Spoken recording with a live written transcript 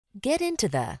Get into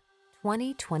the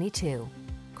 2022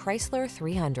 Chrysler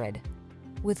 300.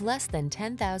 With less than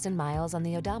 10,000 miles on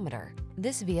the odometer,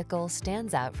 this vehicle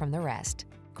stands out from the rest.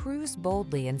 Cruise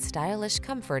boldly in stylish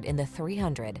comfort in the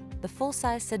 300, the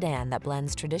full-size sedan that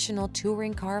blends traditional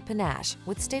touring car panache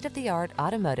with state-of-the-art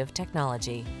automotive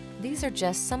technology. These are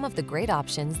just some of the great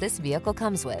options this vehicle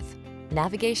comes with: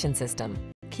 navigation system,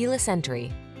 keyless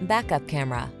entry, backup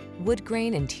camera, wood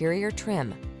grain interior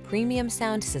trim, premium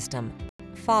sound system,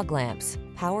 fog lamps,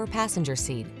 power passenger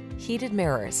seat, heated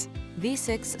mirrors,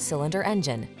 V6 cylinder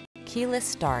engine, keyless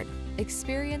start.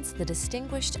 Experience the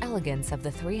distinguished elegance of the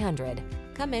 300.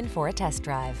 Come in for a test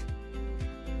drive.